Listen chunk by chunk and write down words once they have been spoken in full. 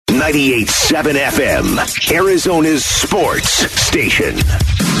98.7 FM, Arizona's sports station.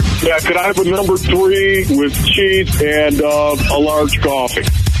 Yeah, could I have a number 3 with cheese and a large coffee?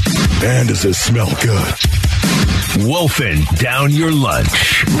 Man, does this smell good. Wolfing down your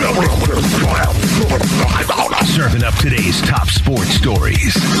lunch. Serving up today's top sports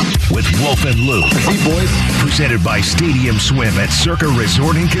stories with Wolf and Luke. Hey, boys. Presented by Stadium Swim at Circa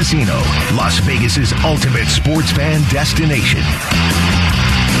Resort and Casino, Las Vegas's ultimate sports fan destination.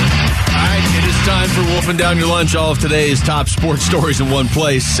 All right, it is time for Wolfing Down Your Lunch. All of today's top sports stories in one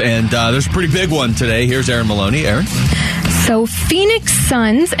place, and there's a pretty big one today. Here's Aaron Maloney. Aaron? So Phoenix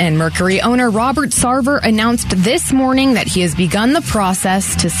Suns and Mercury owner Robert Sarver announced this morning that he has begun the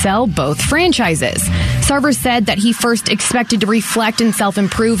process to sell both franchises. Sarver said that he first expected to reflect and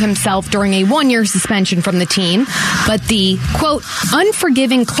self-improve himself during a 1-year suspension from the team, but the, quote,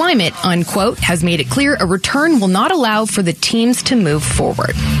 unforgiving climate, unquote, has made it clear a return will not allow for the teams to move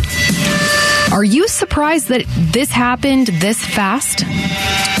forward. Are you surprised that this happened this fast?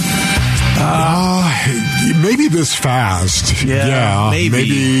 Maybe this fast. Yeah,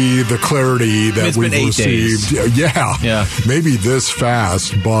 maybe the clarity that we've received. Yeah, maybe this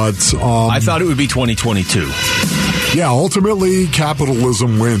fast, but I thought it would be 2022. Yeah, ultimately,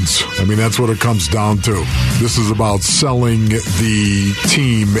 capitalism wins. I mean, that's what it comes down to. This is about selling the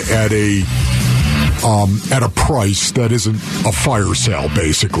team at a price that isn't a fire sale,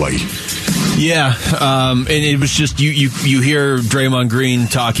 basically. Yeah, and it was just, you hear Draymond Green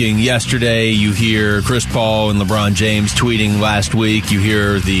talking yesterday, you hear Chris Paul and LeBron James tweeting last week, you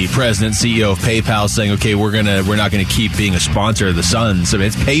hear the president, CEO of PayPal saying, okay, we're not gonna keep being a sponsor of the Suns. I mean,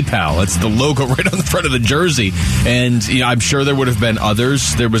 it's PayPal, it's the logo right on the front of the jersey, and I'm sure there would have been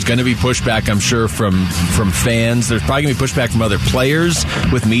others. There was gonna be pushback, I'm sure, from fans. There's probably gonna be pushback from other players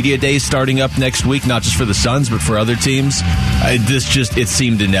with media days starting up next week, not just for the Suns, but for other teams. It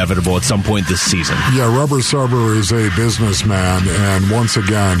seemed inevitable at some point this season. Yeah, Robert Sarver is a businessman, and once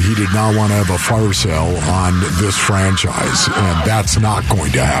again, he did not want to have a fire sale on this franchise, and that's not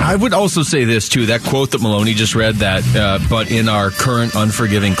going to happen. I would also say this, too, that quote that Maloney just read, that but in our current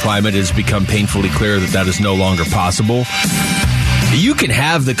unforgiving climate, it has become painfully clear that is no longer possible. You can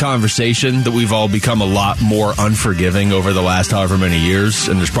have the conversation that we've all become a lot more unforgiving over the last however many years,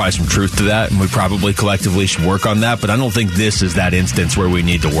 and there's probably some truth to that, and we probably collectively should work on that, but I don't think this is that instance where we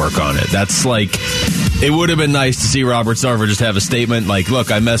need to work on it. That's like, it would have been nice to see Robert Sarver just have a statement like,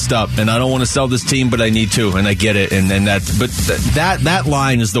 look, I messed up, and I don't want to sell this team, but I need to, and I get it, and that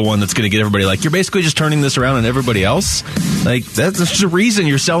line is the one that's going to get everybody like, you're basically just turning this around on everybody else? Like, that's just a reason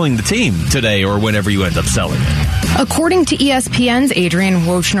you're selling the team today, or whenever you end up selling it. According to ESPN's Adrian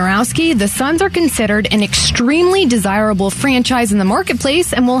Wojnarowski, the Suns are considered an extremely desirable franchise in the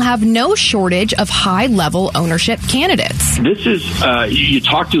marketplace and will have no shortage of high-level ownership candidates. This is, you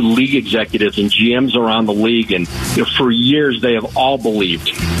talk to league executives and GMs around the league, and for years they have all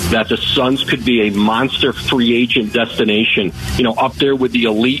believed that the Suns could be a monster free agent destination, up there with the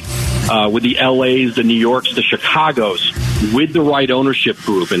elite, with the LAs, the New Yorks, the Chicagos, with the right ownership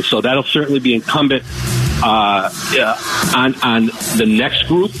group. And so that'll certainly be incumbent on the next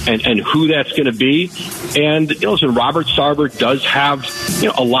group and who that's going to be. And listen, Robert Sarver does have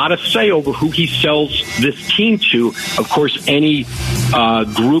a lot of say over who he sells this team to. Of course, any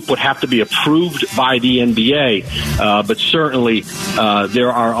group would have to be approved by the NBA, but certainly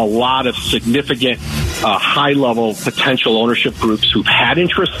there are a lot of significant high-level potential ownership groups who've had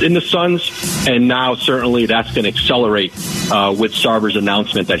interest in the Suns, and now certainly that's going to accelerate with Sarver's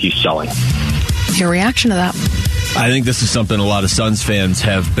announcement that he's selling. Your reaction to that? I think this is something a lot of Suns fans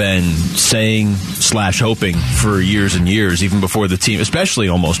have been saying / hoping for years and years, even before the team, especially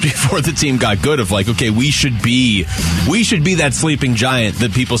almost before the team got good, of like, okay, we should be that sleeping giant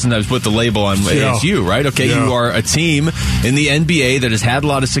that people sometimes put the label on. Yeah. It's you, right? Okay, yeah. You are a team in the NBA that has had a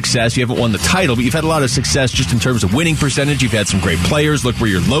lot of success. You haven't won the title, but you've had a lot of success just in terms of winning percentage. You've had some great players. Look where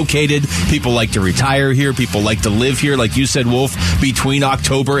you're located. People like to retire here. People like to live here. Like you said, Wolf, between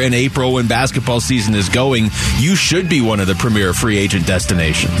October and April when basketball season is going, you should be one of the premier free agent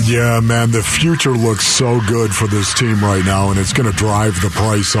destinations. Yeah, man, the future looks so good for this team right now, and it's going to drive the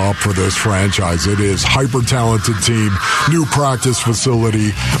price up for this franchise. It is hyper-talented team, new practice facility,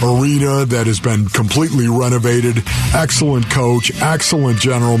 arena that has been completely renovated, excellent coach, excellent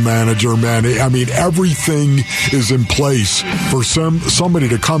general manager, man. I mean, everything is in place for somebody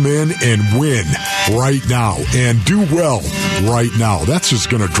to come in and win right now and do well right now. That's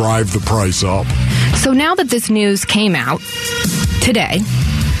just going to drive the price up. So now that this news came out today,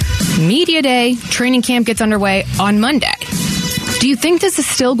 media day, training camp gets underway on Monday. Do you think this is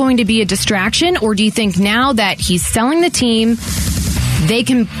still going to be a distraction, or do you think now that he's selling the team, they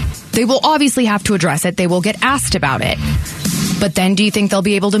will obviously have to address it. They will get asked about it. But then do you think they'll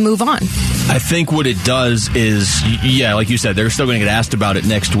be able to move on? I think what it does is, yeah, like you said, they're still going to get asked about it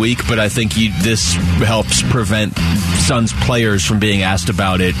next week, but I think this helps prevent Suns players from being asked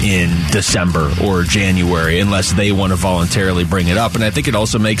about it in December or January unless they want to voluntarily bring it up. And I think it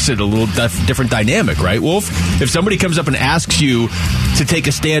also makes it a little different dynamic, right, Wolf? If somebody comes up and asks you to take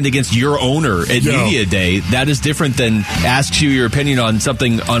a stand against your owner at Media Day, that is different than asks you your opinion on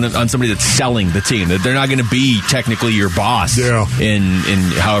something on somebody that's selling the team. That they're not going to be technically your boss in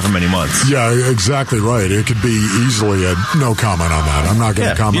however many months. Yeah, exactly right. It could be easily a no comment on that. I'm not going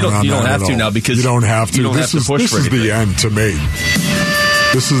to comment on that. You don't have to now because you don't have to. You don't have to push for anything. This is the end to me.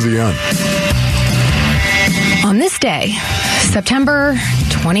 This is the end. On this day, September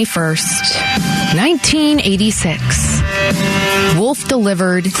 21st, 1986, Wolf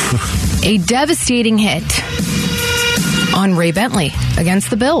delivered a devastating hit on Ray Bentley against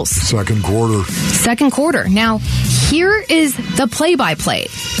the Bills. Second quarter. Now, here is the play-by-play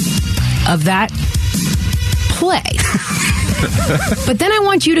of that play. But then I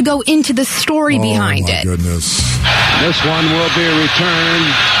want you to go into the story behind it. Oh, my goodness. This one will be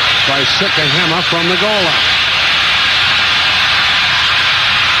returned by Sikahema from the goal line.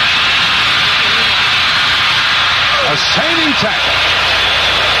 A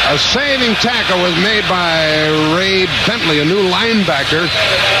saving tackle was made by Ray Bentley, a new linebacker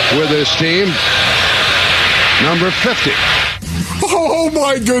with his team, number 50. Oh,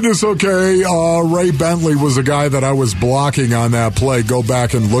 my goodness. Okay. Ray Bentley was the guy that I was blocking on that play. Go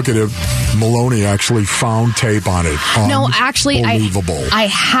back and look at it. Maloney actually found tape on it. No, actually, Unbelievable. I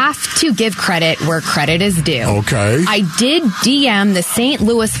have to give credit where credit is due. Okay. I did DM the St.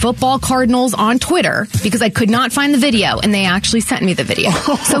 Louis Football Cardinals on Twitter because I could not find the video, and they actually sent me the video.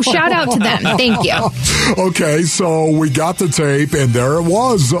 So shout out to them. Thank you. Okay, so we got the tape, and there it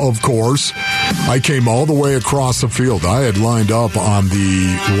was, of course. I came all the way across the field. I had lined up on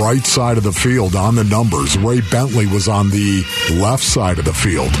the right side of the field on the numbers. Ray Bentley was on the left side of the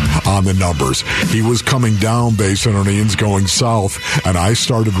field on the numbers. He was coming down Bay Center Indians going south, and I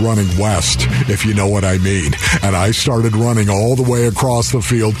started running west, if you know what I mean. And I started running all the way across the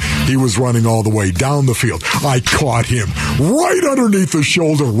field. He was running all the way down the field. I caught him right underneath the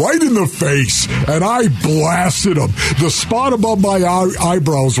shoulder, right in the face, and I blasted him. The spot above my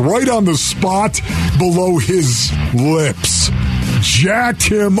eyebrows, right on the spot below his lips. Jacked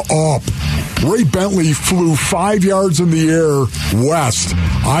him up. Ray Bentley flew 5 yards in the air west.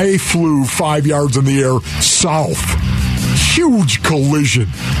 I flew 5 yards in the air south. Huge collision.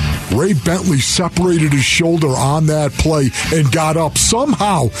 Ray Bentley separated his shoulder on that play and got up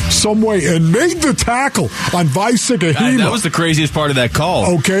somehow, some way, and made the tackle on Sikahema. That was the craziest part of that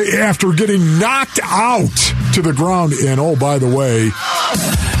call. Okay, after getting knocked out to the ground. And, oh, by the way,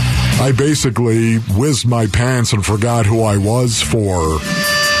 I basically whizzed my pants and forgot who I was for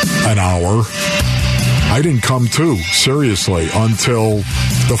an hour. I didn't come to, seriously, until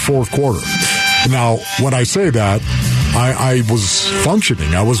the fourth quarter. Now, when I say that, I was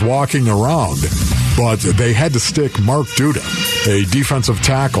functioning. I was walking around. But they had to stick Mark Duda, a defensive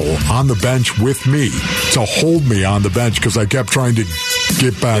tackle, on the bench with me to hold me on the bench because I kept trying to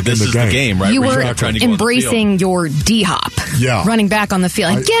get back in the game. This is the game, right? You were embracing your D-hop. Yeah. Running back on the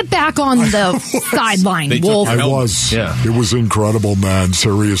field. And get back on the sideline, Wolf. I was. Yeah. It was incredible, man.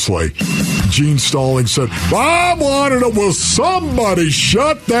 Seriously. Gene Stalling said, I wanted to, will somebody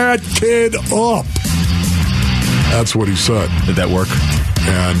shut that kid up? That's what he said. Did that work?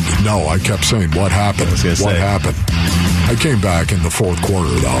 And no, I kept saying, what happened? What happened? I came back in the fourth quarter,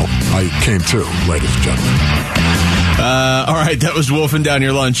 though. I came to, ladies and gentlemen. All right, that was wolfing down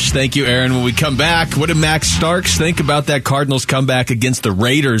your lunch. Thank you, Aaron. When we come back, what did Max Starks think about that Cardinals comeback against the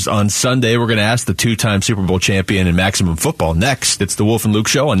Raiders on Sunday? We're going to ask the two-time Super Bowl champion in Maximum Football next. It's the Wolf and Luke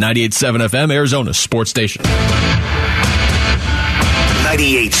Show on 98.7 FM, Arizona's sports station.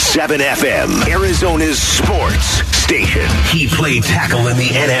 98.7 FM, Arizona's sports station. He played tackle in the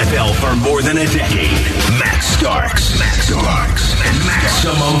NFL for more than a decade. Max Starks.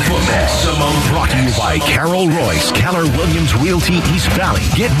 Maximum Football. Brought to you by Carol Royce, Keller Williams Realty East Valley.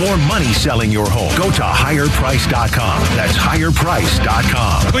 Get more money selling your home. Go to higherprice.com. That's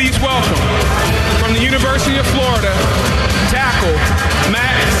higherprice.com. Please welcome, from the University of Florida, tackle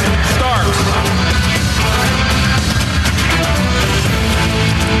Max Starks.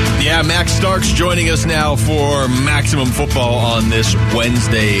 Yeah, Max Starks joining us now for Maximum Football on this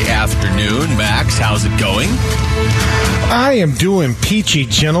Wednesday afternoon. Max, how's it going? I am doing peachy,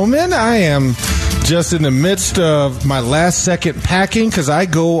 gentlemen. I am just in the midst of my last second packing because I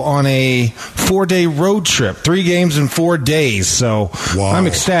go on a 4-day road trip, 3 games in 4 days. So I'm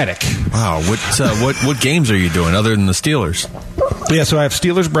ecstatic. Wow. What games are you doing other than the Steelers? Yeah, so I have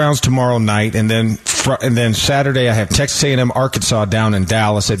Steelers-Browns tomorrow night, and then Saturday I have Texas A&M Arkansas down in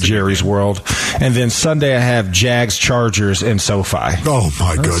Dallas at Jerry's World, and then Sunday I have Jags-Chargers in SoFi. Oh,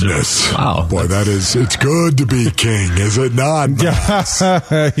 my goodness. Wow. Boy, it's good to be king, is it not? Yeah.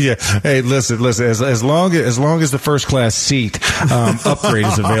 Hey, listen. As long as the first-class seat upgrade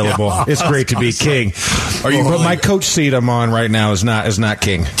is available, it's great to be king. But my coach seat I'm on right now is not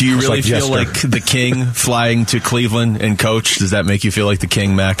king. Do you really feel like the king flying to Cleveland and coach? Does that make you feel like the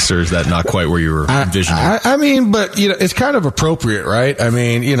king, Max, or is that not quite where you were envisioning? I mean, but it's kind of appropriate, right? I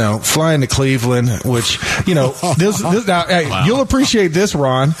mean, flying to Cleveland, which you'll appreciate this,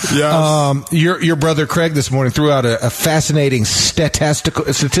 Ron. Yes. Your brother Craig this morning threw out a fascinating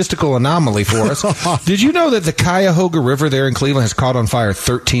statistical anomaly for us. Did you know that the Cuyahoga River there in Cleveland has caught on fire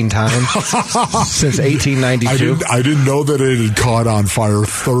 13 times since 1892? I didn't know that it had caught on fire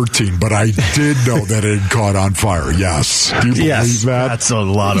 13, but I did know that it had caught on fire. Yes. Do you believe that? That's a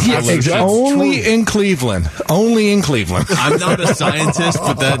lot of Only in Cleveland. I'm not a scientist,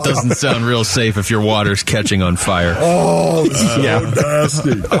 but that doesn't sound real safe if your water's catching on fire. Oh, this is so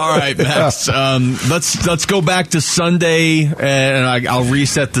nasty. All right, Max. Let's go back to Sunday, and I'll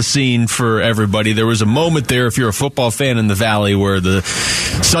reset the scene for everybody. There was a moment there, if you're a football fan in the Valley, where the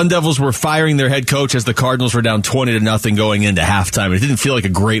Sun Devils were firing their head coach as the Cardinals were down 20-0 going into halftime. It didn't feel like a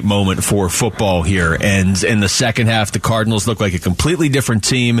great moment for football here. And in the second half, the Cardinals looked like a completely different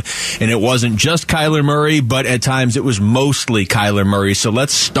team, and it wasn't just Kyler Murray, but at times it was mostly Kyler Murray. So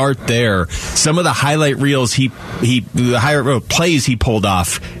let's start there. Some of the highlight reels the plays he pulled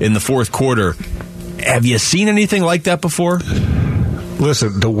off in the fourth quarter. Have you seen anything like that before?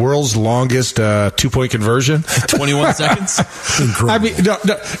 Listen, the world's longest 2-point conversion. 21 seconds? I mean, no.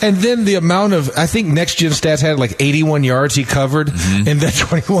 And then the amount of, I think Next Gen Stats had like 81 yards he covered in that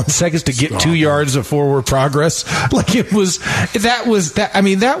 21 seconds to get 2 yards of forward progress. Like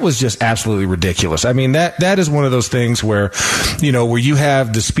that was just absolutely ridiculous. I mean, that is one of those things where you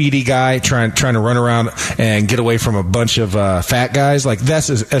have the speedy guy trying to run around and get away from a bunch of fat guys. Like that's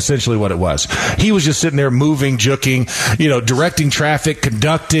essentially what it was. He was just sitting there moving, juking, directing traffic,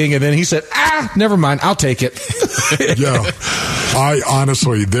 conducting, and then he said, never mind, I'll take it. Yeah. I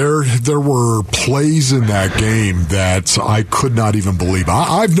honestly, there were plays in that game that I could not even believe.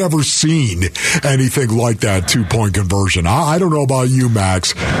 I've never seen anything like that 2-point conversion. I don't know about you,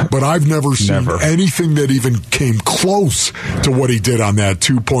 Max, but I've never seen anything that even came close to what he did on that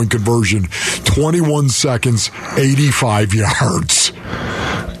 2-point conversion. 21 seconds, 85 yards.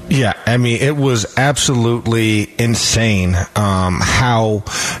 Yeah, I mean, it was absolutely insane how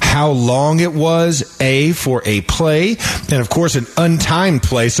long it was, for a play, and, of course, an untimed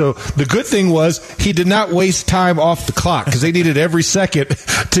play. So the good thing was he did not waste time off the clock because they needed every second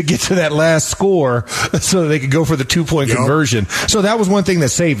to get to that last score so that they could go for the 2-point conversion. So that was one thing that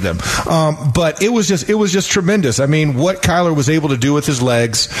saved them. But it was just tremendous. I mean, what Kyler was able to do with his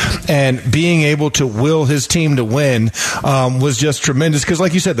legs and being able to will his team to win was just tremendous because,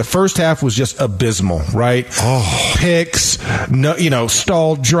 like you said, the first half was just abysmal, right? Picks,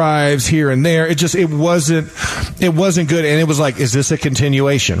 stalled drives here and there. It wasn't good, and it was like, is this a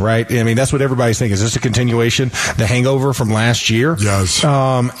continuation, right? I mean, that's what everybody's thinking. Is this a continuation? The hangover from last year? Yes.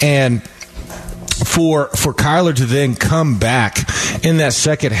 And for Kyler to then come back in that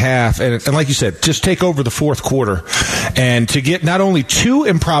second half and like you said, just take over the fourth quarter and to get not only 2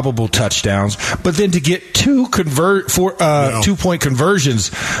 improbable touchdowns, but then to get 2 2-point conversions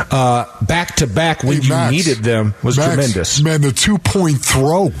back to back when you needed them was tremendous. Man, the 2-point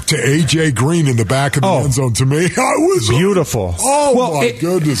throw to AJ Green in the back of the end zone to me, was beautiful. My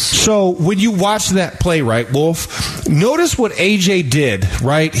goodness. So when you watch that play, right, Wolf, notice what AJ did,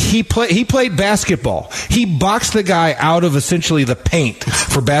 right? He played basketball. He boxed the guy out of essentially the paint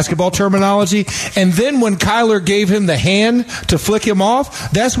for basketball terminology. And then when Kyler gave him the hand to flick him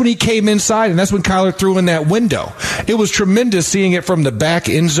off, that's when he came inside, and that's when Kyler threw in that window. It was tremendous seeing it from the back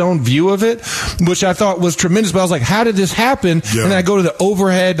end zone view of it, which I thought was tremendous. But I was like, how did this happen? Yeah. And then I go to the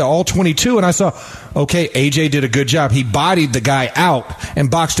overhead to all 22, and I saw, okay, AJ did a good job. He bodied the guy out and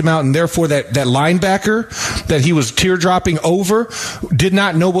boxed him out, and therefore that linebacker that he was teardropping over did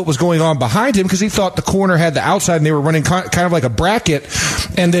not know what was going on behind him because he thought the corner had the outside and they were running kind of like a bracket.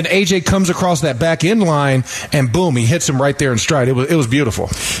 And then AJ comes across that back end line, and boom, he hits him right there in stride. It was beautiful.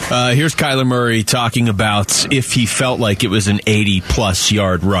 Here's Kyler Murray talking about if he felt like it was an 80-plus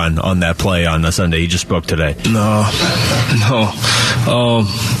yard run on that play on Sunday. He just spoke today. No,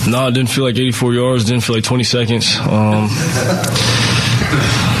 it didn't feel like 84 yards. Didn't feel like 20 seconds.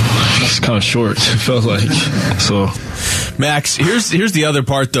 kind of short, it felt like. So, Max, here's the other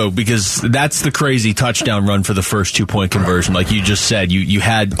part, though, because that's the crazy touchdown run for the first 2-point conversion. Like you just said, you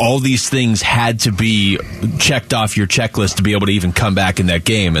had all these things had to be checked off your checklist to be able to even come back in that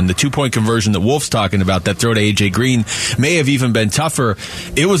game. And the 2-point conversion that Wolf's talking about, that throw to A.J. Green, may have even been tougher.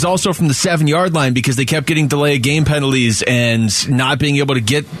 It was also from the 7-yard line because they kept getting delay of game penalties and not being able to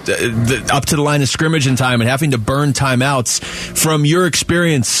get up to the line of scrimmage in time and having to burn timeouts. From your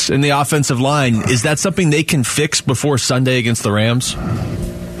experience in the offensive line, is that something they can fix before Sunday against the Rams?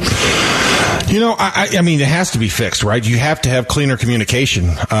 You know, I mean, it has to be fixed, right? You have to have cleaner communication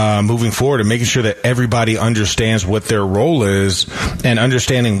moving forward and making sure that everybody understands what their role is and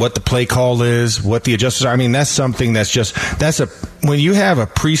understanding what the play call is, what the adjusters are. I mean, that's something when you have a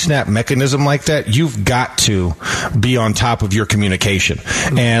pre-snap mechanism like that, you've got to be on top of your communication.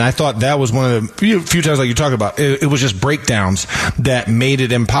 And I thought that was one of the few times, like you talked about, it was just breakdowns that made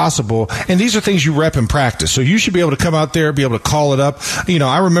it impossible. And these are things you rep in practice. So you should be able to come out there, be able to call it up. You know,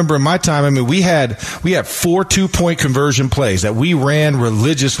 I remember in my time, I mean, we had 4 2-point conversion plays that we ran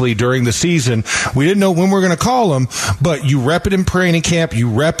religiously during the season. We didn't know when we were going to call them, but you rep it in training camp, you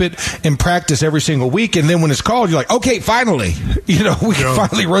rep it in practice every single week, and then when it's called, you're like, okay, finally, you know, we can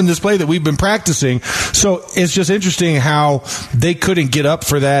finally run this play that we've been practicing. So it's just interesting how they couldn't get up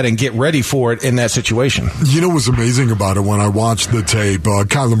for that and get ready for it in that situation. You know what was amazing about it when I watched the tape?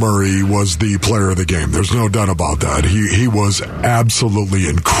 Kyler Murray was the player of the game. There's no doubt about that. He was absolutely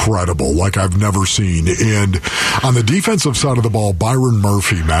incredible, like I've never seen. And on the defensive side of the ball, Byron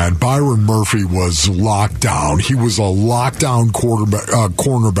Murphy was locked down. He was a lockdown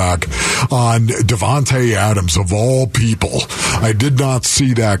cornerback on Devontae Adams, of all people. I did not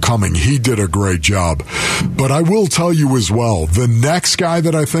see that coming. He did a great job. But I will tell you as well, the next guy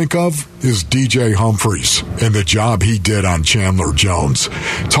that I think of is DJ Humphries and the job he did on Chandler Jones.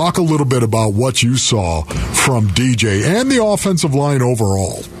 Talk a little bit about what you saw from DJ and the offensive line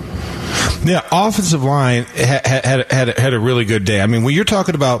overall. Yeah, offensive line had a really good day. I mean, when you're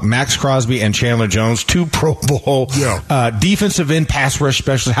talking about Max Crosby and Chandler Jones, 2 Pro Bowl defensive end pass rush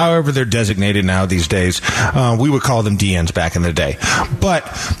specialists, however they're designated now these days, we would call them DNs back in the day. But,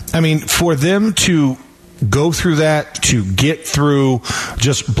 I mean, for them to go through that, to get through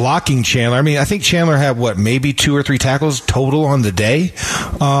just blocking Chandler. I mean, I think Chandler had, maybe 2 or 3 tackles total on the day.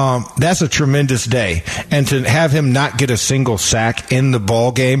 That's a tremendous day. And to have him not get a single sack in the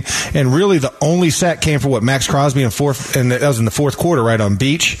ball game, and really the only sack came for Max Crosby and that was in the fourth quarter, right on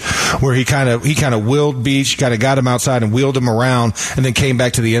Beach, where he kind of willed Beach, kind of got him outside and wheeled him around, and then came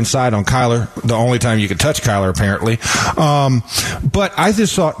back to the inside on Kyler, the only time you could touch Kyler, apparently. But I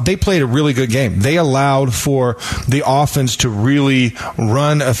just thought they played a really good game. They allowed for the offense to really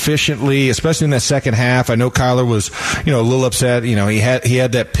run efficiently, especially in that second half. I know Kyler was, a little upset. He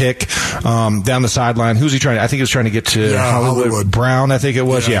had that pick down the sideline. Who's he trying to? I think he was trying to get to Hollywood Brown. I think it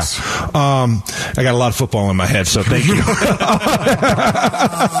was. Yes. Yeah. I got a lot of football in my head, so thank you.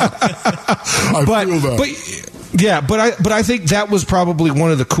 But I think that was probably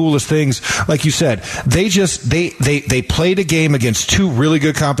one of the coolest things. Like you said, they played a game against 2 really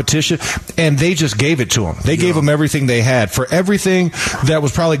good competition, and they just gave it to them. They gave them everything they had. For everything that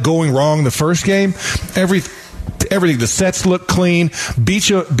was probably going wrong the first game, everything. The sets looked clean.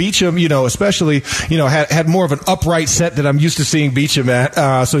 Beacham, especially, had more of an upright set that I'm used to seeing Beacham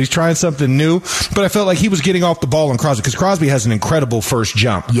at. So he's trying something new. But I felt like he was getting off the ball on Crosby, because Crosby has an incredible first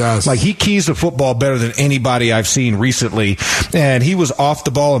jump. Yes. Like, he keys the football better than anybody I've seen recently. And he was off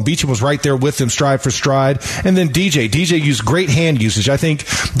the ball, and Beacham was right there with him, stride for stride. And then DJ used great hand usage. I think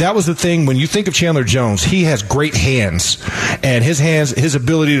that was the thing. When you think of Chandler Jones, he has great hands. And his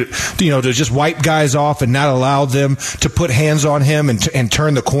ability to just wipe guys off and not allow them to put hands on him and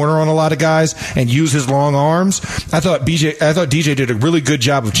turn the corner on a lot of guys and use his long arms. I thought DJ did a really good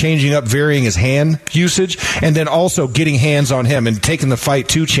job of changing up, varying his hand usage, and then also getting hands on him and taking the fight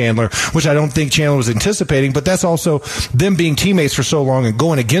to Chandler, which I don't think Chandler was anticipating. But that's also them being teammates for so long and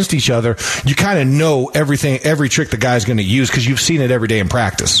going against each other. You kind of know every trick the guy's going to use because you've seen it every day in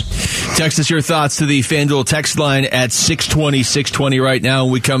practice. Text us your thoughts to the FanDuel text line at 620 right now.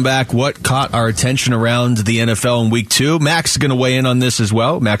 When we come back, what caught our attention around the NFL in Week 2? Max is going to weigh in on this as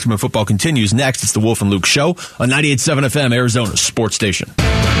well. Maximum Football continues next. It's the Wolf and Luke Show on 98.7 FM, Arizona's sports station.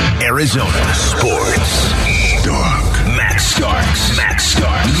 Arizona Sports. Max Starks.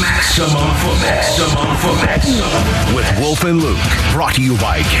 Maximum Football. With Wolf and Luke. Brought to you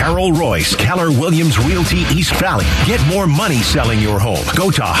by Carol Royce, Keller Williams Realty East Valley. Get more money selling your home.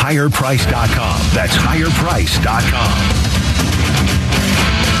 Go to higherprice.com. That's higherprice.com.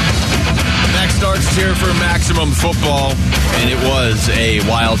 Max Starks here for Maximum Football, and it was a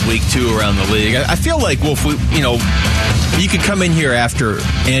wild week 2 around the league. I feel like, Wolf, you could come in here after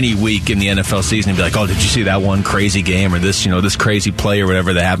any week in the NFL season and be like, oh, did you see that one crazy game or this, this crazy play or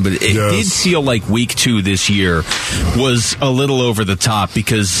whatever that happened? But it did feel like week 2 this year was a little over the top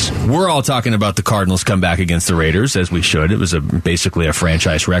because we're all talking about the Cardinals come back against the Raiders, as we should. It was basically a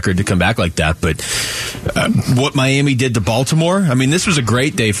franchise record to come back like that. But what Miami did to Baltimore, I mean, this was a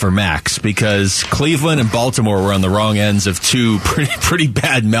great day for Max because Cleveland and Baltimore were on the wrong ends of 2 pretty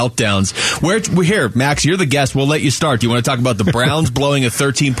bad meltdowns. Here, Max, you're the guest. We'll let you start. Do you want to talk about the Browns blowing a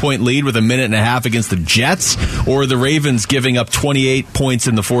 13-point lead with a minute and a half against the Jets, or the Ravens giving up 28 points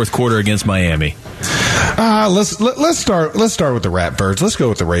in the fourth quarter against Miami? Let's start with the Ratbirds. Let's go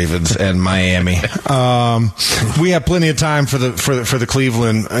with the Ravens and Miami. We have plenty of time for the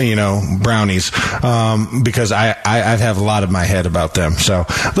Cleveland, Brownies, because I have a lot in my head about them. So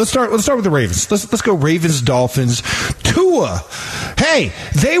let's start with the Ravens. Let's go Ravens Dolphins. Tua, hey,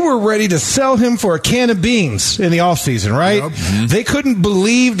 they were ready to sell him for a can of beans in the offseason, right? Yep. Mm-hmm. They couldn't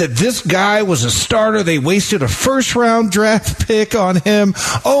believe that this guy was a starter. They wasted a first-round draft pick on him.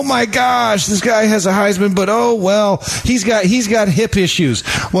 Oh my gosh, this guy has a Heisman, but oh well, he's got hip issues.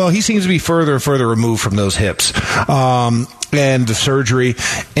 Well, he seems to be further and further removed from those hips. And the surgery,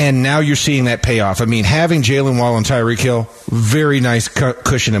 and now you're seeing that payoff. I mean, having Jalen Waddle and Tyreek Hill, very nice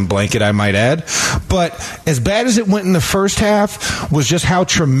cushion and blanket, I might add. But as bad as it went in the first half was just how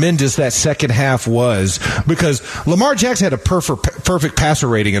tremendous that second half was, because Lamar Jackson had a perfect passer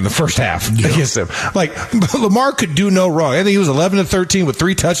rating in the first half against him. Like, Lamar could do no wrong. I think he was 11-13 with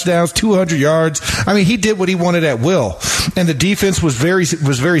 3 touchdowns, 200 yards. I mean, he did what he wanted at will. And the defense was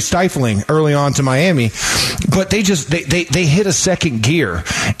very stifling early on to Miami. But they hit a second gear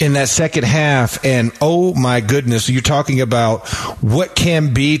in that second half, and oh my goodness, you're talking about what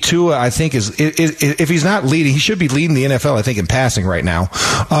can be Tua. I think is if he's not leading, he should be leading the NFL, I think, in passing right now.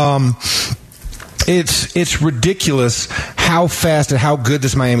 It's ridiculous how fast and how good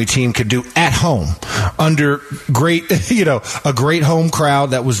this Miami team could do at home under a great home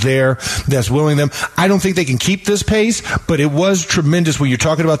crowd that was there, that's willing them. I don't think they can keep this pace, but it was tremendous when you're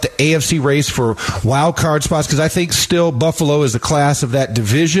talking about the AFC race for wild card spots, because I think still Buffalo is the class of that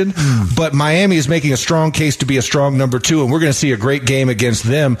division, but Miami is making a strong case to be a strong number 2, and we're going to see a great game against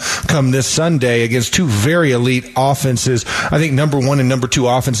them come this Sunday against 2 very elite offenses. I think number 1 and number 2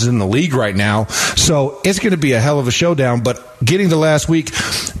 offenses in the league right now. So it's going to be a hell of a showdown, but getting the last week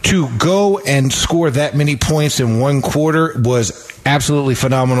to go and score that many points in one quarter was absolutely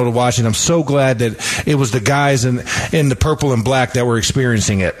phenomenal to watch, and I'm so glad that it was the guys in the purple and black that were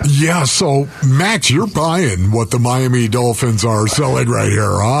experiencing it. Yeah, so Max, you're buying what the Miami Dolphins are selling right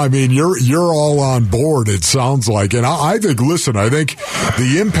here, huh? I mean, you're all on board, it sounds like, and I think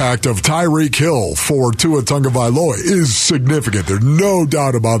the impact of Tyreek Hill for Tua Tagovailoa is significant. There's no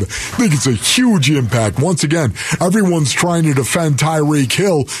doubt about it. I think it's a huge impact. Once again, everyone's trying to defend Tyreek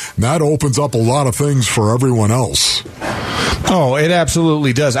Hill, and that opens up a lot of things for everyone else. Oh, it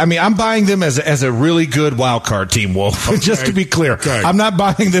absolutely does. I mean, I'm buying them as a really good wild card team, Wolf. Okay. Just to be clear, okay. I'm not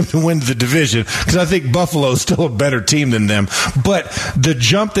buying them to win the division because I think Buffalo is still a better team than them. But the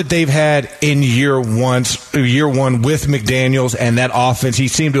jump that they've had in year one with McDaniels and that offense, he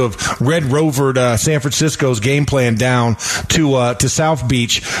seemed to have Red Rovered San Francisco's game plan down to South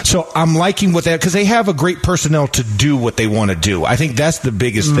Beach. So I'm liking what that, because they have a great personnel to do what they want to do. I think that's the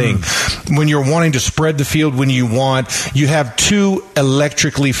biggest thing. When you're wanting to spread the field when you want, you have 2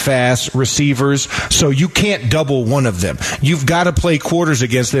 electrically fast receivers, so you can't double one of them. You've got to play quarters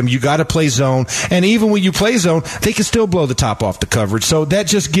against them. You got to play zone, and even when you play zone, they can still blow the top off the coverage. So that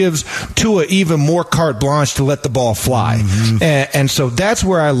just gives Tua even more carte blanche to let the ball fly. Mm-hmm. And so that's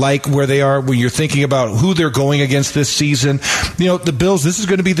where I like where they are when you're thinking about who they're going against this season. The Bills, this is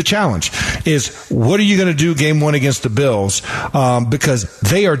going to be the challenge, is what are you going to do game 1 against the Bills? Because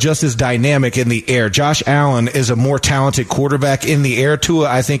they are just as dynamic in the air. Josh Allen is a more talented quarterback in the air. Tua,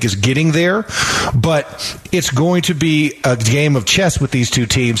 I think, is getting there, but it's going to be a game of chess with these 2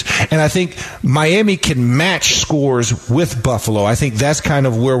 teams, and I think Miami can match scores with Buffalo. I think that's kind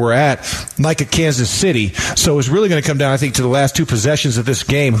of where we're at, like a Kansas City. So it's really going to come down, I think, to the last 2 possessions of this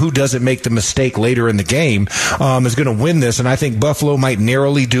game. Who doesn't make the mistake later in the game is going to win this, and I think Buffalo might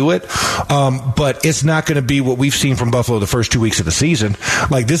narrowly do it, but it's not going to be what we've seen from Buffalo the first 2 weeks of the season.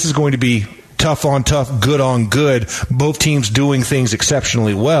 Like, this is going to be tough on tough, good on good. Both teams doing things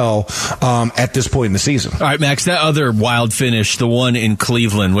exceptionally well at this point in the season. All right, Max, that other wild finish, the one in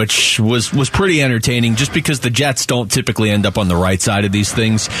Cleveland, which was pretty entertaining just because the Jets don't typically end up on the right side of these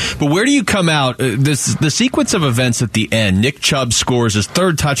things. But where do you come out? The sequence of events at the end, Nick Chubb scores his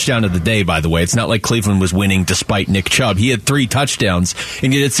third touchdown of the day, by the way. It's not like Cleveland was winning despite Nick Chubb. He had 3 touchdowns,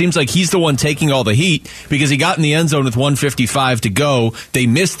 and yet it seems like he's the one taking all the heat because he got in the end zone with 1:55 to go. They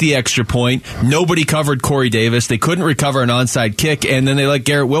missed the extra point. Nobody covered Corey Davis. They couldn't recover an onside kick, and then they let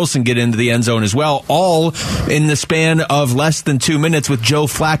Garrett Wilson get into the end zone as well, all in the span of less than 2 minutes with Joe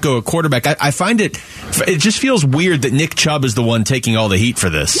Flacco at quarterback. I find it just feels weird that Nick Chubb is the one taking all the heat for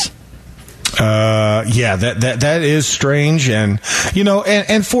this. Yeah, that is strange. And,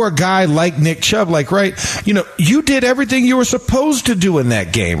 and for a guy like Nick Chubb, you did everything you were supposed to do in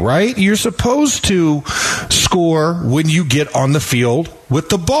that game, right? You're supposed to score when you get on the field with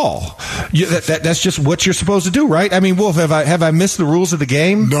the ball. That's just what you're supposed to do, right? I mean, Wolf, have I missed the rules of the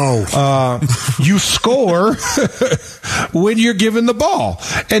game? No. You score when you're given the ball.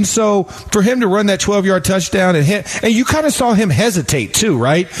 And so for him to run that 12-yard touchdown and you kind of saw him hesitate too,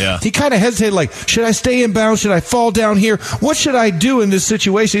 right? Yeah. He kind of hesitated like, should I stay in bounds? Should I fall down here? What should I do in this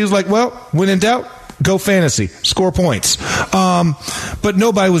situation? He was like, well, when in doubt, go fantasy, score points. But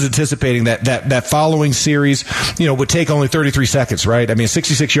nobody was anticipating that following series, would take only 33 seconds, right? I mean, a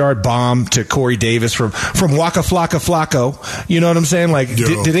 66-yard bomb to Corey Davis from Waka Flocka Flacco. You know what I'm saying? Like,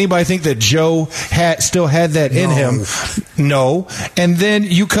 did anybody think that Joe still had that in him? No. And then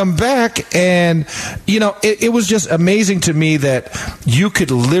you come back and, it was just amazing to me that you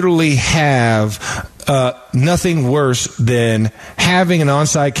could literally have nothing worse than having an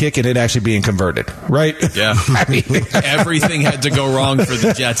onside kick and it actually being converted, right? Yeah. I mean, everything had to go wrong for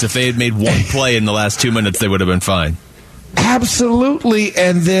the Jets. If they had made one play in the last 2 minutes, they would have been fine. Absolutely,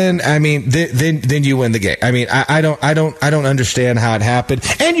 and then I mean, then you win the game. I mean, I don't understand how it happened,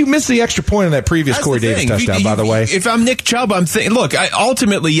 and you missed the extra point on that previous Corey Davis touchdown. By the way, if I'm Nick Chubb, I'm thinking, look,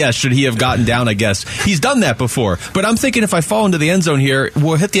 ultimately, yes, should he have gotten down? I guess he's done that before, but I'm thinking if I fall into the end zone here,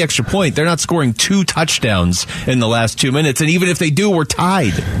 we'll hit the extra point. They're not scoring 2 touchdowns in the last 2 minutes, and even if they do, we're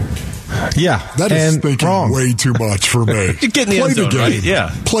tied. Yeah, that is thinking wrong. Way too much for me. Get in the end zone, right?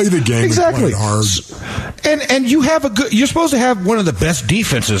 Yeah, play the game exactly. And play hard. And you have you're supposed to have one of the best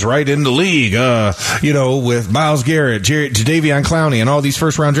defenses, right, in the league. With Myles Garrett, Jadeveon Clowney, and all these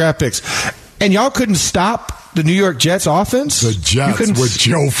first round draft picks, and y'all couldn't stop the New York Jets offense. The Jets with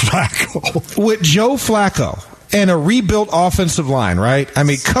Joe Flacco. With Joe Flacco and a rebuilt offensive line, right? I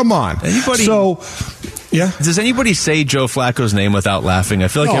mean, come on. Yeah. Does anybody say Joe Flacco's name without laughing? I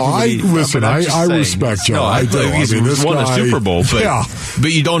feel like everybody. I respect Joe. I do. He's won a Super Bowl, but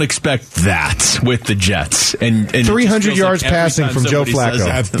you don't expect that with the Jets. And 300 yards passing from Joe Flacco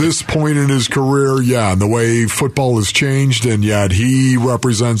at this point in his career. Yeah, and the way football has changed, and yet he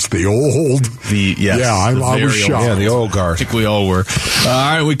represents the old. I was shocked. Yeah, the old guard. I think we all were. All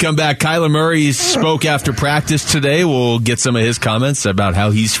right, we come back. Kyler Murray spoke after practice today. We'll get some of his comments about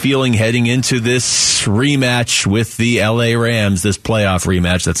how he's feeling heading into this rematch with the LA Rams, this playoff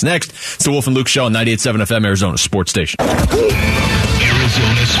rematch. That's next. It's the Wolf and Luke Show on 98.7 FM, Arizona Sports Station. Arizona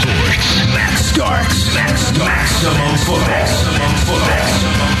Sports. Max Starks. Maximum football.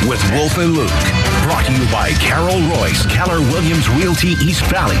 With Wolf and Luke. Brought to you by Carol Royce, Keller Williams Realty East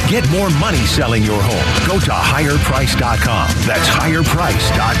Valley. Get more money selling your home. Go to higherprice.com. That's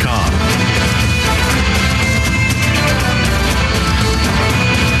higherprice.com.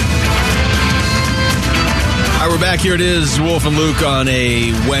 All right, we're back. Here it is, Wolf and Luke on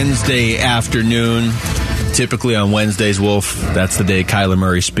a Wednesday afternoon. Typically on Wednesdays, Wolf, that's the day Kyler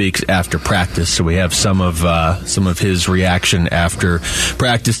Murray speaks after practice. So we have some of his reaction after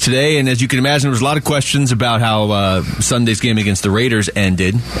practice today. And as you can imagine, there was a lot of questions about how Sunday's game against the Raiders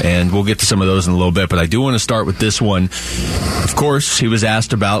ended. And we'll get to some of those in a little bit. But I do want to start with this one. Of course, he was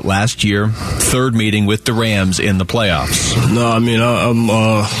asked about last year, third meeting with the Rams in the playoffs. No, I mean,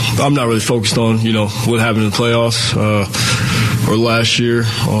 I'm not really focused on, what happened in the playoffs or last year.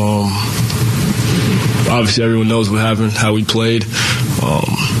 Obviously, everyone knows what happened, how we played.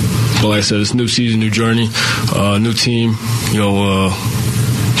 But like I said, it's a new season, new journey, new team.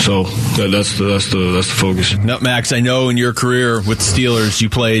 So that's the focus. Now, Max, I know in your career with the Steelers, you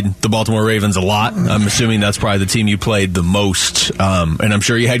played the Baltimore Ravens a lot. I'm assuming that's probably the team you played the most. And I'm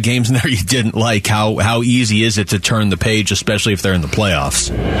sure you had games in there you didn't like. How easy is it to turn the page, especially if they're in the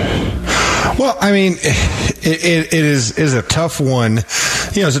playoffs? Well, I mean, it is a tough one.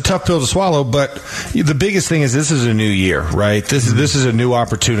 It's a tough pill to swallow, but the biggest thing is this is a new year, right? This is a new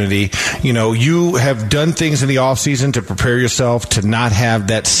opportunity. You have done things in the offseason to prepare yourself to not have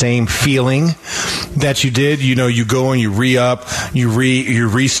that same feeling that you did. You know, you go and you re-up, you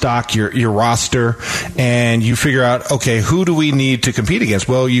restock your roster, and you figure out, okay, who do we need to compete against?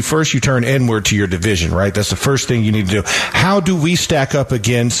 Well, you turn inward to your division, right? That's the first thing you need to do. How do we stack up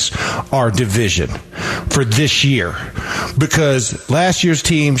against our division for this year? Because last year's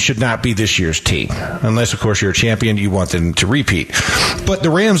team should not be this year's team. Unless, of course, you're a champion, you want them to repeat. But the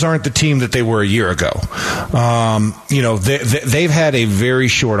Rams aren't the team that they were a year ago. You know, they've had a very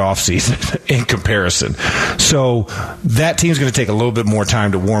short offseason in comparison. So that team's going to take a little bit more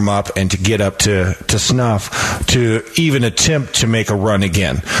time to warm up and to get up to snuff to even attempt to make a run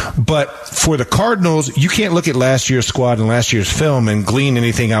again. But for the Cardinals, you can't look at last year's squad and last year's film and glean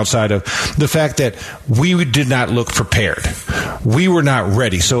anything outside of the fact that we did not look prepared. We were not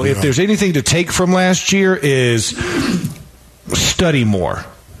ready. So if there's anything to take from last year is study more.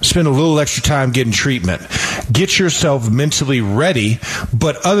 Spend a little extra time getting treatment. Get yourself mentally ready.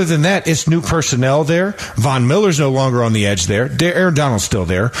 But other than that, it's new personnel there. Von Miller's no longer on the edge there. Aaron Donald's still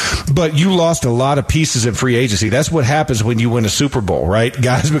there. But you lost a lot of pieces in free agency. That's what happens when you win a Super Bowl, right?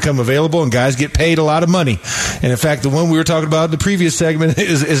 Guys become available and guys get paid a lot of money. And in fact, the one we were talking about in the previous segment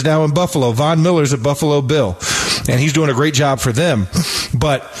is now in Buffalo. Von Miller's a Buffalo Bill. And he's doing a great job for them.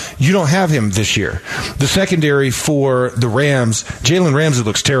 But you don't have him this year. The secondary for the Rams, Jalen Ramsey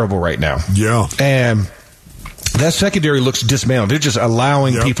looks terrible right now. Yeah. And that secondary looks dismantled. They're just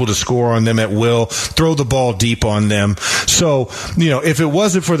allowing people to score on them at will, throw the ball deep on them. So, you know, if it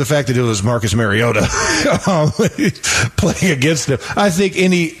wasn't for the fact that it was Marcus Mariota playing against them, I think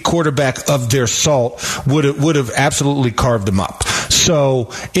any quarterback of their salt would have absolutely carved them up. So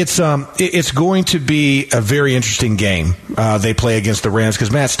it's going to be a very interesting game they play against the Rams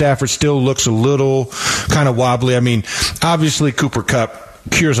because Matt Stafford still looks a little kind of wobbly. I mean, obviously Cooper Kupp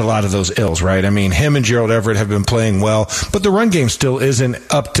cures a lot of those ills, right? I mean, him and Gerald Everett have been playing well, but the run game still isn't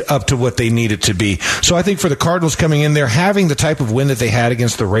up to what they need it to be. So I think for the Cardinals coming in there, having the type of win that they had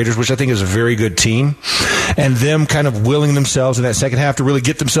against the Raiders, which I think is a very good team, and them kind of willing themselves in that second half to really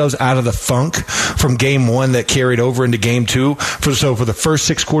get themselves out of the funk from game one that carried over into game two. So for the first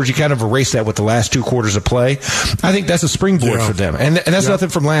 6 quarters, you kind of erase that with the last 2 quarters of play. I think that's a springboard for them. And that's nothing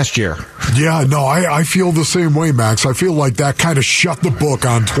from last year. Yeah, no, I feel the same way, Max. I feel like that kind of shut the book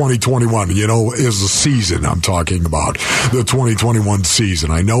on 2021, you know, is the season I'm talking about, the 2021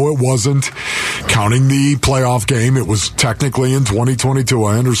 season. I know it wasn't counting the playoff game. It was technically in 2022.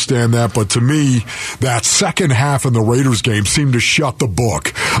 I understand that. But to me, that second half in the Raiders game seemed to shut the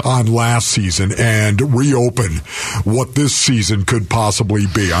book on last season and reopen what this season could possibly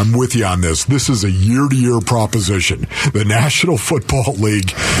be. I'm with you on this. This is a year-to-year proposition. The National Football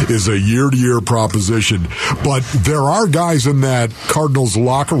League is a year-to-year proposition. But there are guys in that Cardinals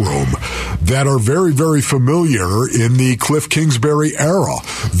locker room that are very, very familiar in the Cliff Kingsbury era.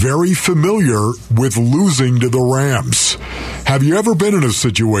 Very familiar with losing to the Rams. Have you ever been in a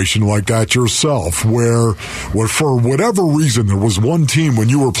situation like that yourself where for whatever reason there was one team when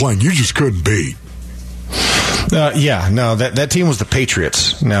you were playing you just couldn't beat? That team was the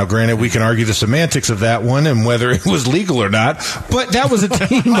Patriots. Now, granted, we can argue the semantics of that one and whether it was legal or not, but that was a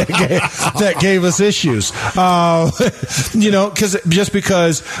team that gave us issues.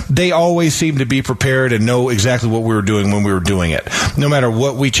 Because they always seemed to be prepared and know exactly what we were doing when we were doing it. No matter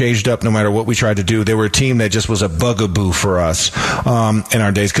what we changed up, no matter what we tried to do, they were a team that just was a bugaboo for us in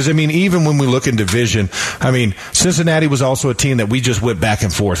our days. Because, I mean, even when we look in division, I mean, Cincinnati was also a team that we just went back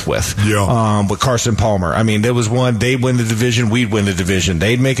and forth with Carson Palmer. I mean, there was one, they'd win the division, we'd win the division.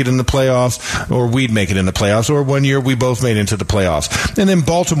 They'd make it in the playoffs, or we'd make it in the playoffs, or one year we both made it into the playoffs. And then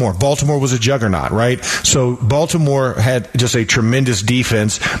Baltimore was a juggernaut, right? So Baltimore had just a tremendous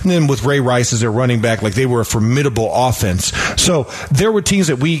defense. And then with Ray Rice as their running back, like they were a formidable offense. So there were teams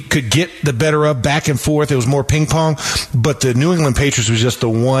that we could get the better of back and forth. It was more ping pong. But the New England Patriots was just the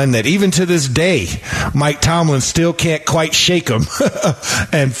one that even to this day, Mike Tomlin still can't quite shake them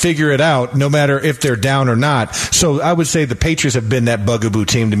and figure it out, no matter if they're down or not. So I would say the Patriots have been that bugaboo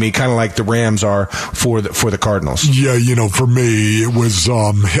team to me, kind of like the Rams are for the Cardinals. Yeah, for me, it was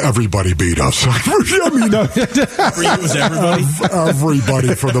everybody beat us. I mean, for you, it was everybody?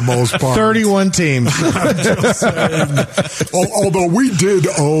 Everybody for the most part. 31 teams. Although we did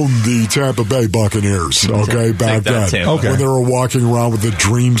own the Tampa Bay Buccaneers, back then. When they were walking around with the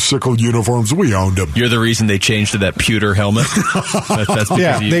dreamsicle uniforms, we owned them. You're the reason they changed to that pewter helmet? That's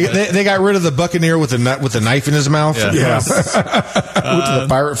because they got rid of the Buccaneer with the knife in his mouth. Yeah. Yes. With the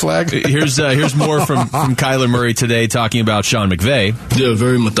pirate flag. Here's more from Kyler Murray today talking about Sean McVay. Yeah,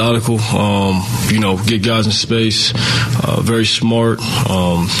 very methodical. Get guys in space. Very smart.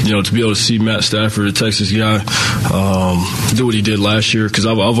 To be able to see Matt Stafford, the Texas guy, do what he did last year, because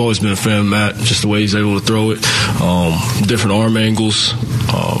I've always been a fan of Matt, just the way he's able to throw it, different arm angles.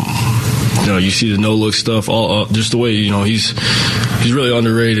 You see the no-look stuff, all just the way, he's really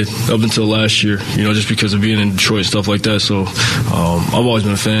underrated up until last year, just because of being in Detroit and stuff like that. So I've always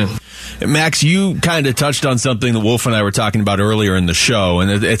been a fan. Max, you kind of touched on something that Wolf and I were talking about earlier in the show,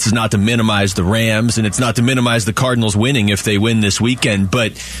 and it's not to minimize the Rams, and it's not to minimize the Cardinals winning if they win this weekend,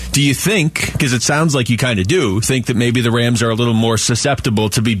 but do you think, because it sounds like you kind of do, think that maybe the Rams are a little more susceptible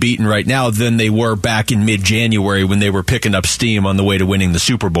to be beaten right now than they were back in mid-January when they were picking up steam on the way to winning the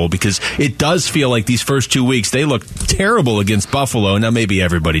Super Bowl? Because it does feel like these first 2 weeks, they looked terrible against Buffalo. Now, maybe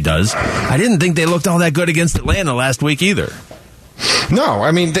everybody does. I didn't think they looked all that good against Atlanta last week either. No,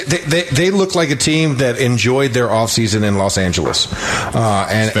 I mean, they look like a team that enjoyed their offseason in Los Angeles.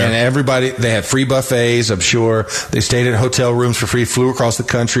 And everybody, they had free buffets, I'm sure. They stayed in hotel rooms for free, flew across the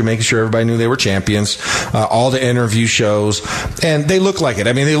country, making sure everybody knew they were champions. All the interview shows. And they look like it.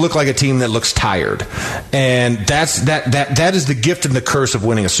 I mean, they look like a team that looks tired. And that is the gift and the curse of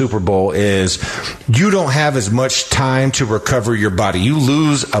winning a Super Bowl, is you don't have as much time to recover your body. You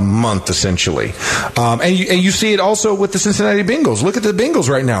lose a month, essentially. And you see it also with the Cincinnati Bengals. Look at the Bengals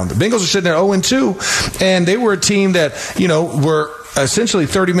right now. The Bengals are sitting at 0-2, and they were a team that, were essentially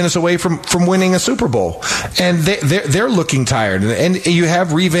 30 minutes away from winning a Super Bowl. And they're looking tired. And you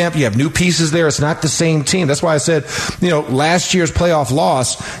have revamp, you have new pieces there. It's not the same team. That's why I said, last year's playoff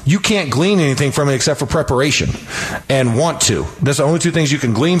loss, you can't glean anything from it except for preparation and want to. That's the only two things you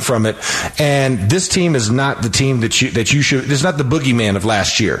can glean from it. And this team is not the team that you should. It's not the boogeyman of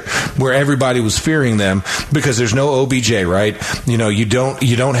last year where everybody was fearing them because there's no OBJ, right? You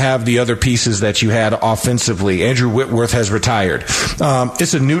don't have the other pieces that you had offensively. Andrew Whitworth has retired.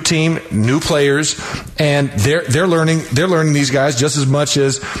 It's a new team, new players, and they're learning these guys just as much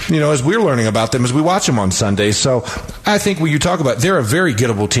as as we're learning about them as we watch them on Sundays. So I think when you talk about, they're a very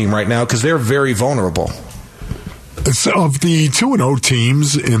gettable team right now because they're very vulnerable. Of the 2-0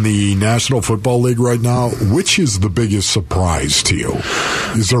 teams in the National Football League right now, which is the biggest surprise to you?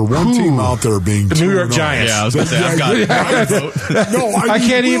 Is there one team out there being the New York Giants? Yeah, I was going to say, I've got it. No, I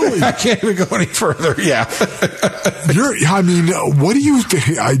can't even go any further. Yeah. What do you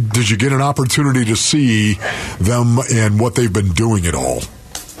think? Did you get an opportunity to see them and what they've been doing at all?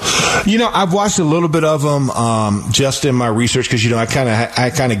 I've watched a little bit of them just in my research because I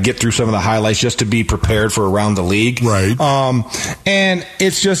kind of get through some of the highlights just to be prepared for around the league. Right. And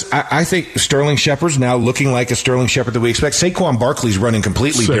it's just I think Sterling Shepard's now looking like a Sterling Shepard that we expect. Saquon Barkley's running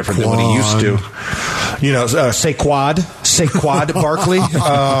completely different than what he used to. Saquon Barkley.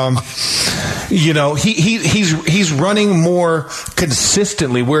 He's running more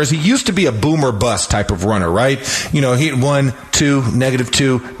consistently, whereas he used to be a boomer bust type of runner, right? He had 1, 2,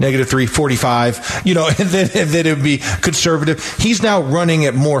 -2, -3, 45, and then it would be conservative. He's now running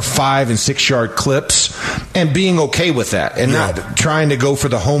at more 5 and 6 yard clips and being okay with that and not trying to go for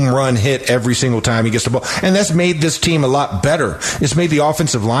the home run hit every single time he gets the ball. And that's made this team a lot better. It's made the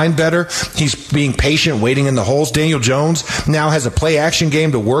offensive line better. He's being patient, waiting in the holes. Daniel Jones now has a play action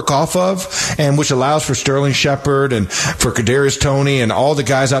game to work off of, and which allows for Sterling Shepard and for Kadarius Toney and all the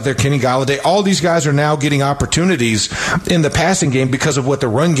guys out there, Kenny Golladay. All these guys are now getting opportunities in the passing game because of what the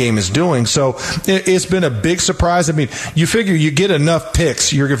run game is doing. So it's been a big surprise. I mean, you figure you get enough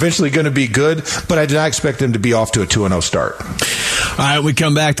picks, you're eventually going to be good, but I did not expect them to be off to a 2-0 start. All right, we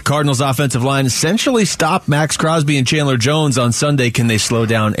come back. The Cardinals' offensive line essentially stopped Max Crosby and Chandler Jones on Sunday. Can they slow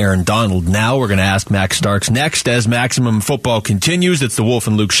down Aaron Donald now? We're going to ask Max Starks next as Maximum Football continues. It's the Wolf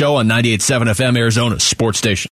and Luke Show on 98.7 FM, Arizona's sports station.